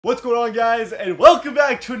What's going on, guys, and welcome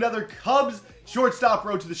back to another Cubs shortstop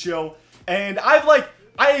road to the show. And I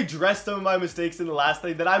addressed some of my mistakes in the last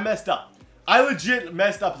thing that I messed up. I legit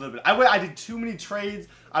messed up a little bit. I did too many trades.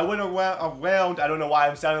 I went around, I don't know why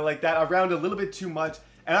I'm sounding like that, around a little bit too much,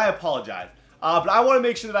 and I apologize. But I want to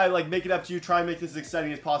make sure that I make it up to you, try and make this as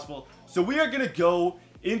exciting as possible. So we are going to go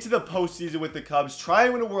into the postseason with the Cubs, try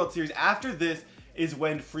and win a World Series. After this is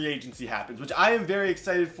when free agency happens, which I am very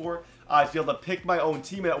excited for. I feel to pick my own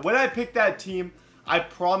team, and when I pick that team, I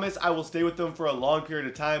promise I will stay with them for a long period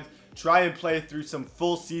of time, try and play through some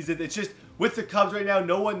full seasons. It's just with the Cubs right now,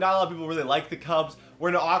 not a lot of people really like the Cubs. We're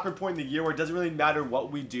in an awkward point in the year where it doesn't really matter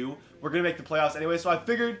what we do. We're going to make the playoffs anyway, so I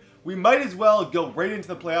figured we might as well go right into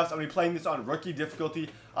the playoffs. I'm going to be playing this on rookie difficulty,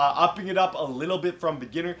 upping it up a little bit from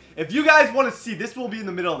beginner. If you guys want to see, this will be in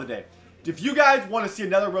the middle of the day. If you guys want to see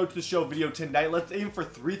another Road to the Show video tonight, let's aim for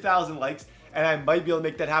 3,000 likes. And I might be able to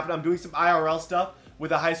make that happen. I'm doing some IRL stuff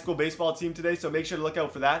with a high school baseball team today, so make sure to look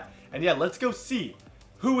out for that. And yeah, let's go see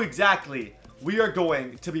who exactly we are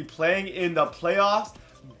going to be playing in the playoffs.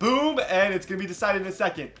 Boom, and it's going to be decided in a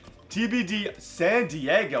second. TBD San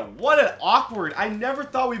Diego. What an awkward. I never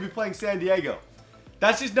thought we'd be playing San Diego.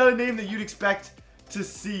 That's just not a name that you'd expect to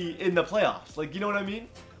see in the playoffs. Like, you know what I mean?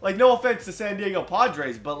 Like, no offense to San Diego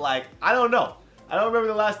Padres, but like, I don't know. I don't remember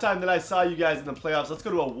the last time that I saw you guys in the playoffs. Let's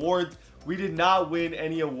go to awards. We did not win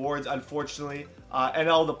any awards, unfortunately.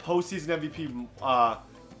 NL, the postseason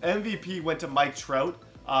MVP went to Mike Trout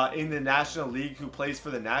in the National League, who plays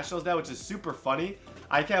for the Nationals now, which is super funny.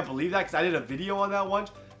 I can't believe that because I did a video on that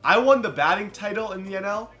once. I won the batting title in the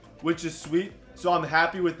NL, which is sweet. So I'm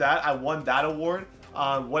happy with that. I won that award.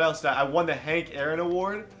 What else did I won the Hank Aaron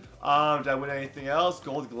Award. Did I win anything else?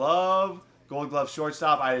 Gold Glove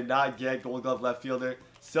shortstop. I did not get Gold Glove left fielder.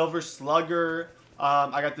 Silver Slugger.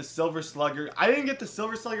 I got the Silver Slugger. I didn't get the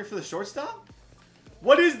Silver Slugger for the shortstop?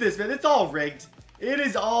 What is this, man? It's all rigged. It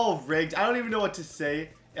is all rigged. I don't even know what to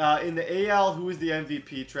say. In the AL, who is the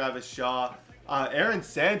MVP? Travis Shaw. Aaron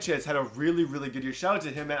Sanchez had a really, really good year. Shout out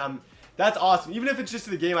to him, man. That's awesome. Even if it's just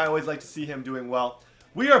in the game, I always like to see him doing well.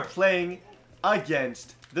 We are playing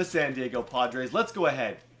against the San Diego Padres. Let's go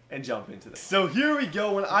ahead and jump into this. So here we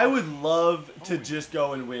go, and I would love to just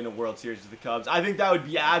go and win a World Series with the Cubs. I think that would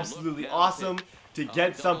be absolutely awesome to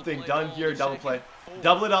get something done here. Double play.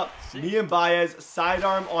 Double it up. Me and Baez.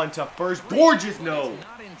 Sidearm onto first. Gorgeous. No.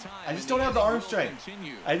 I just don't have the arm strength.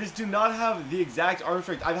 I just do not have the exact arm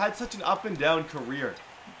strength. I've had such an up and down career.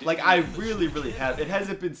 Like, I really, really have. It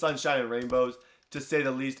hasn't been sunshine and rainbows, to say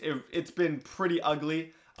the least. It's been pretty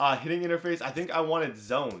ugly. Hitting interface. I think I wanted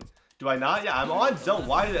zone. Do I not? Yeah, I'm on zone.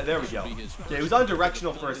 Why did that? There we go. Okay, it was on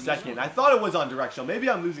directional for a second. I thought it was on directional. Maybe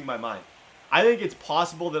I'm losing my mind. I think it's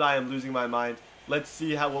possible that I am losing my mind. Let's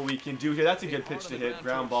see what we can do here. That's a good pitch to hit.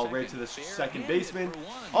 Ground ball right to the second baseman.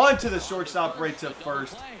 On to the shortstop, right to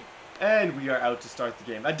first. And we are out to start the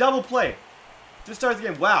game. A double play to start the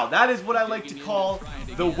game. Wow, that is what I like to call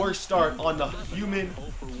the worst start on the human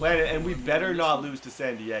planet. And we better not lose to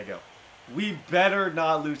San Diego. We better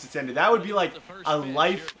not lose to San Diego. That would be like a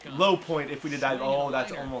life low point if we did that. Oh,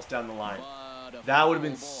 that's almost down the line. That would have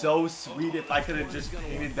been so sweet if I could have just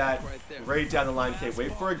painted that right down the line. Okay,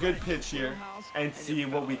 wait for a good pitch here and see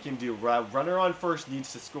what we can do. Runner on first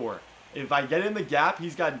needs to score. If I get in the gap,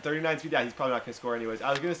 he's got 39 speed. Yeah, he's probably not going to score anyways.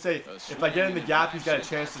 I was going to say, if I get in the gap, he's got a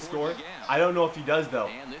chance to score. I don't know if he does, though.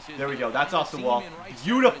 There we go. That's off the wall.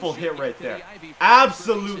 Beautiful hit right there.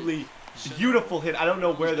 Absolutely beautiful hit. I don't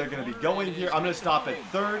know where they're going to be going here. I'm going to stop at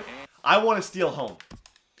third. I want to steal home.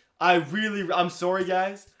 I'm sorry,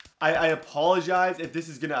 guys. I apologize if this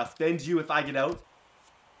is going to offend you if I get out.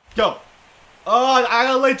 Go. Oh, I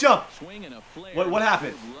got a late jump. What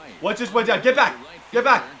happened? What just went down? Get back. Get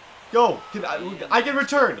back. Go. I can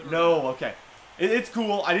return. No, okay. It's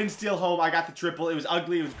cool. I didn't steal home. I got the triple. It was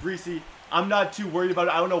ugly. It was greasy. I'm not too worried about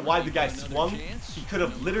it. I don't know why the guy swung. He could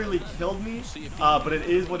have literally killed me, but it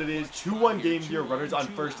is what it is. 2-1 game here. Runners on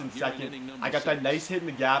first and second. I got that nice hit in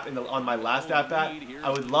the gap on my last at-bat. I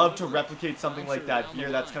would love to replicate something like that here.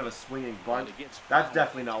 That's kind of a swinging bunt. That's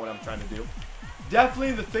definitely not what I'm trying to do.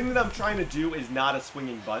 Definitely the thing that I'm trying to do is not a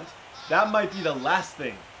swinging bunt. That might be the last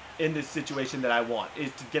thing in this situation that I want,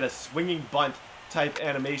 is to get a swinging bunt type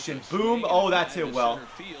animation. Boom. Oh, that's hit well.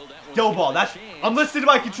 Go ball. I'm listening to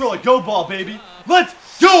my controller. Go ball, baby.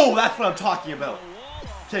 Let's go. That's what I'm talking about.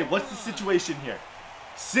 Okay, what's the situation here?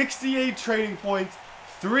 68 training points,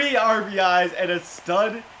 3 RBIs, and a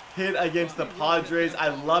stud hit against the Padres. I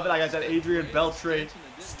love it. I got that Adrian Beltre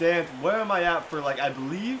stance. Where am I at for, like, I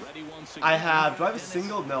believe I have, do I have a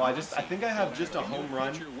single? No, I think I have just a home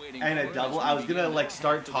run and a double. I was going to, like,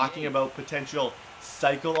 start talking about potential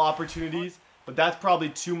cycle opportunities but that's probably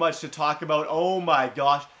too much to talk about. Oh my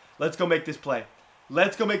gosh. Let's go make this play.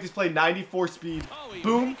 Let's go make this play. 94 speed.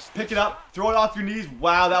 Boom. Pick it up. Throw it off your knees.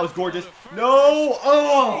 Wow, that was gorgeous. No.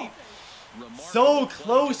 Oh. So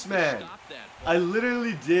close, man. I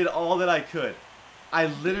literally did all that I could. I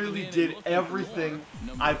literally did everything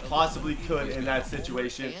I possibly could in that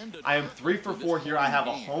situation. I am 3 for 4 here. I have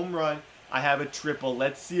a home run. I have a triple.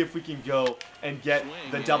 Let's see if we can go and get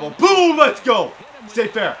the double. Boom! Let's go! Stay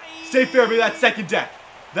fair. Stay fair, baby. That's second deck.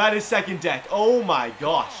 That is second deck. Oh my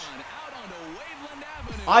gosh.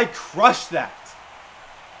 I crushed that.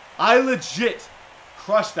 I legit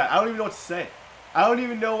crushed that. I don't even know what to say. I don't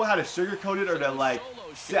even know how to sugarcoat it or to like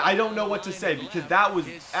say. I don't know what to say because that was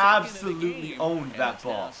absolutely owned, that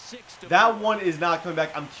ball. That one is not coming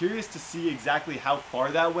back. I'm curious to see exactly how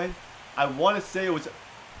far that went. I want to say it was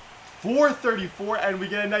 434 and we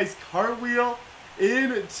get a nice cartwheel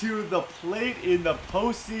into the plate in the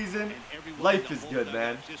postseason. Life is good,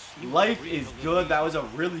 man. Life is good. That was a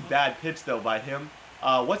really bad pitch though by him.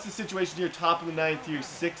 What's the situation here? Top of the 9th here,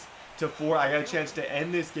 6-4. I got a chance to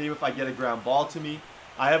end this game if I get a ground ball to me.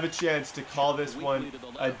 I have a chance to call this one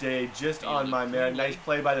a day just on my man. Nice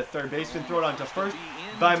play by the third baseman. Throw it on to first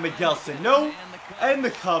by Miguel Sano. And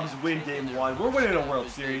the Cubs win game 1. We're winning a World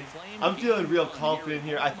Series. I'm feeling real confident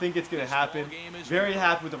here. I think it's going to happen. Very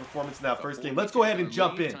happy with the performance in that first game. Let's go ahead and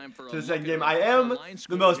jump in to the second game. I am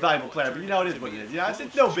the most valuable player, but you know, it is what it is. Yeah,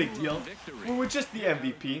 it's no big deal. We're just the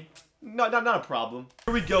MVP. Not a problem.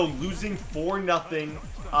 Here we go, losing 4-0.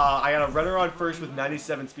 I got a runner on first with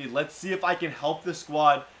 97 speed. Let's see if I can help the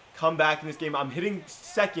squad come back in this game. I'm hitting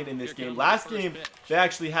second in this game. Last game, they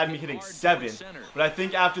actually had me hitting 7. But I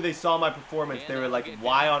think after they saw my performance, they were like,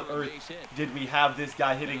 why on earth did we have this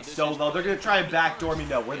guy hitting so low? They're going to try and backdoor me.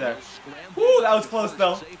 No, we're there. Woo, that was close,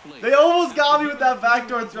 though. They almost got me with that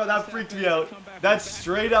backdoor throw. That freaked me out. That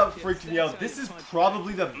straight up freaked me out. This is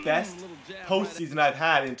probably the best postseason I've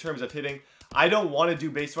had in terms of hitting. I don't want to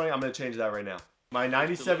do base running. I'm going to change that right now. My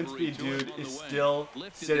 97 speed dude is still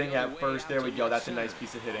sitting at first. There we go. That's a nice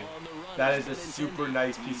piece of hitting. That is a super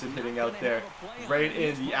nice piece of hitting out there. Right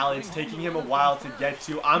in the alley. It's taking him a while to get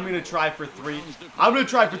to. I'm going to try for 3. I'm going to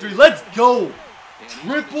try for 3. Let's go.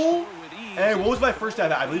 Triple. And what was my first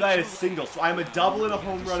at? I believe I had a single. So I'm a double and a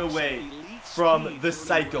home run away from the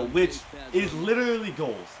cycle, which is literally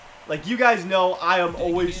goals. Like, you guys know, I am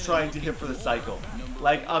always trying to hit for the cycle.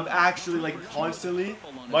 Like, I'm actually, like, constantly,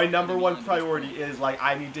 my #1 priority is, like,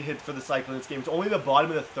 I need to hit for the cycle in this game. It's only the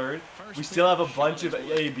bottom of the 3rd. We still have a bunch of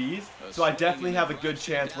ABs, so I definitely have a good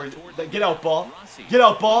chance. Where, get out, ball. Get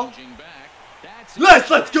out, ball.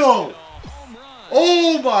 Let's go.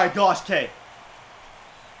 Oh, my gosh, K.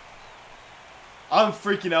 I'm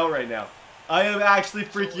freaking out right now. I am actually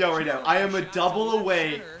freaking out right now. I am a double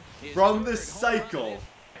away from the cycle.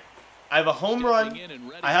 I have a home run,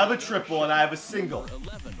 I have a triple, and I have a single.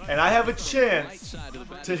 And I have a chance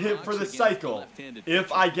to hit for the cycle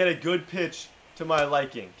if I get a good pitch to my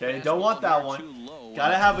liking. Okay, don't want that one.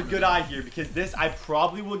 Gotta have a good eye here because this, I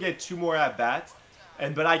probably will get 2 more at-bats.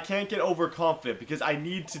 But I can't get overconfident because I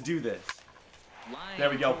need to do this. There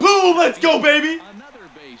we go. Boom! Let's go, baby!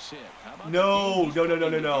 No.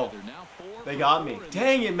 They got me.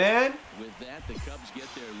 Dang it, man.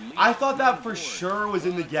 I thought that for sure was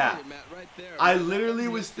in the gap. I literally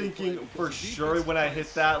was thinking for sure when I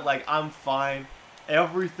hit that, like, I'm fine.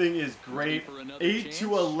 Everything is great.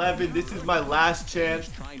 8-11. This is my last chance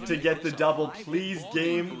to get the double. Please,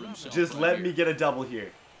 game, just let me get a double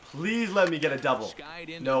here. Please let me get a double.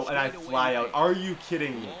 No, and I fly out. Are you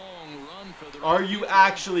kidding me? Are you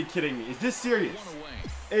actually kidding me? Is this serious?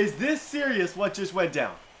 Is this serious what just went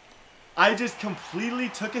down? I just completely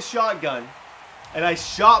took a shotgun and I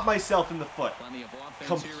shot myself in the foot.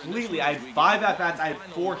 Completely. I had 5 at-bats, I had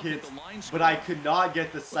 4 hits, but I could not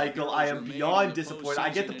get the cycle. I am beyond disappointed. I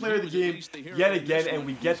get the player of the game yet again, and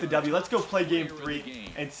we get the W. Let's go play game 3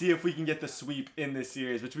 and see if we can get the sweep in this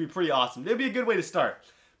series, which would be pretty awesome. It'd be a good way to start.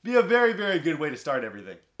 Be a very, very good way to start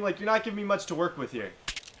everything. Like, you're not giving me much to work with here.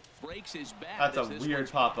 That's a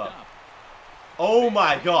weird pop-up. Oh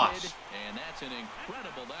my gosh.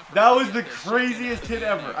 That was the craziest hit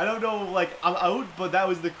ever. I don't know, like, I'm out, but that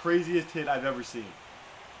was the craziest hit I've ever seen.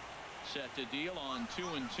 Set to deal on 2-2.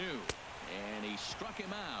 And he struck him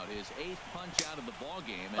out, his 8th punch out of the ball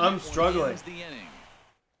game. I'm struggling.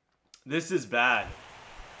 This is bad.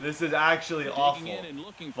 This is actually awful.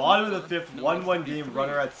 Bottom of the 5th, 1-1 game,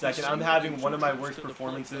 runner at second. I'm having one of my worst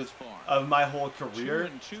performances of my whole career.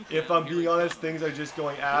 If I'm being honest, things are just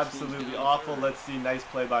going absolutely awful. Let's see, nice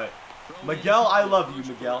play by Miguel. I love you,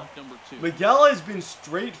 Miguel. Miguel has been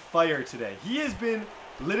straight fire today. He has been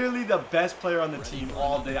Literally the best player on the team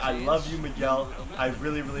all day. I love you, Miguel. I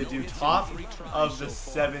really, really do. Top of the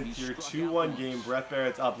 7th here. 2-1 game. Brett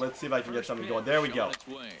Barrett's up. Let's see if I can get something going. There we go.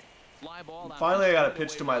 Finally, I got a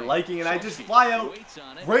pitch to my liking, and I just fly out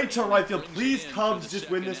right to right field. Please, Cubs, just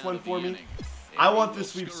win this one for me. I want the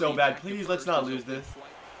sweep so bad. Please, let's not lose this.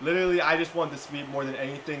 Literally, I just want the sweep more than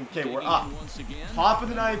anything. Okay, we're up. Top of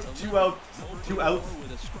the 9th, 2 outs. 2 outs.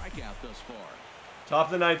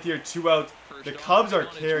 Top of the 9th here, 2 outs. The Cubs are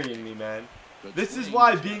carrying me, man. This is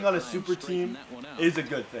why being on a super team is a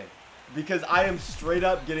good thing. Because I am straight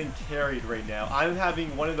up getting carried right now. I'm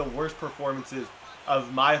having one of the worst performances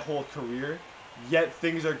of my whole career. Yet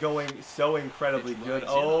things are going so incredibly good.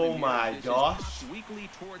 Oh my gosh.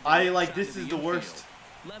 This is the worst.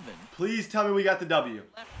 Please tell me we got the W.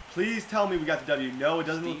 Please tell me we got the W. No, it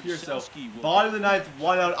doesn't appear so. Bottom of the 9th,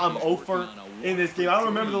 1 out. I'm 0-for in this game. I don't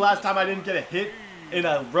remember the last time I didn't get a hit in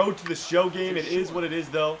a road to the show game. It is what it is,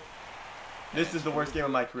 though. This is the worst game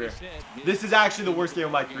of my career. This is actually the worst game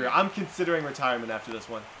of my career. I'm considering retirement after this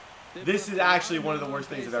one. This is actually one of the worst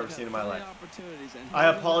things I've ever seen in my life. I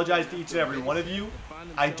apologize to each and every one of you.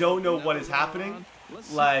 I don't know what is happening.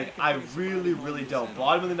 Like, I really, really don't.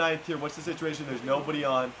 Bottom of the 9th here. What's the situation? There's nobody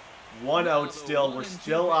on. 1 out still. We're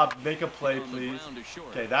still up. Make a play, please.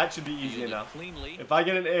 Okay, that should be easy enough. If I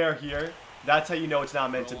get an error here, that's how you know it's not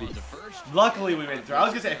meant to be. Luckily, we made it through. I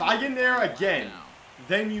was going to say, if I get an error again,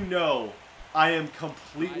 then you know I am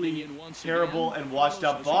completely terrible and washed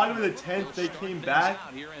up. Bottom of the 10th, they came back.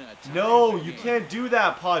 No, you can't do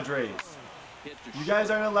that, Padres. You guys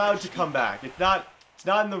aren't allowed to come back. It's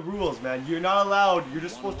not in the rules, man. You're not allowed. You're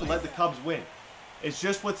just supposed to let the Cubs win. It's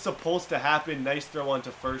just what's supposed to happen. Nice throw on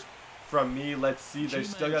to first from me. Let's see. They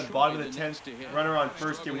still got bottom of the 10th. Runner on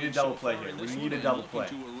first. Okay, we need a double play here. We need a double play.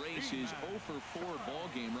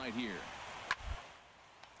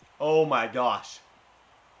 Oh my gosh.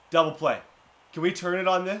 Double play. Can we turn it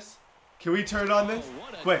on this? Can we turn it on this?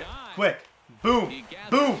 Quick, quick. Boom,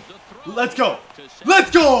 boom. Let's go. Let's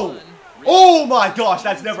go. Oh my gosh,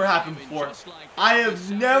 that's never happened before. I have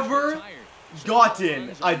never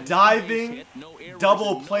gotten a diving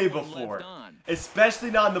double play before.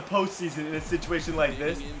 Especially not in the postseason in a situation like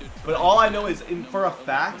this. But all I know is, for a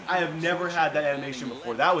fact, I have never had that animation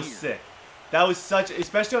before. That was sick. That was such,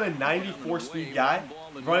 especially on a 94 speed guy,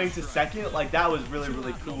 running to second, like that was really,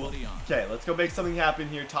 really cool. Okay, let's go make something happen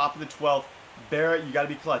here. Top of the 12th. Barrett, you got to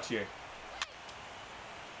be clutch here.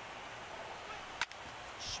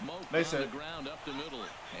 Nice hit.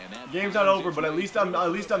 Game's not over, but at least I'm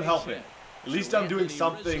helping. At least I'm doing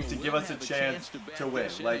something to give us a chance to win.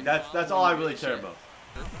 Like that's all I really care about.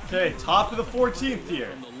 Okay, top of the 14th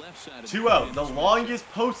here. 2 out. The longest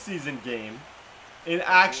postseason game in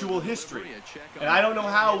actual history. And I don't know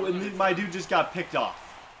how my dude just got picked off.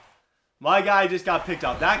 My guy just got picked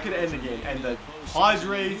off. That could end the game. And the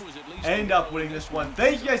Padres end up winning this one.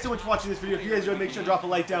 Thank you guys so much for watching this video. If you guys enjoyed, make sure to drop a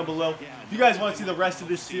like down below. If you guys want to see the rest of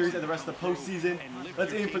this series and the rest of the postseason,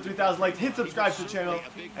 let's aim for 3,000 likes. Hit subscribe to the channel.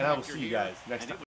 And I will see you guys next time.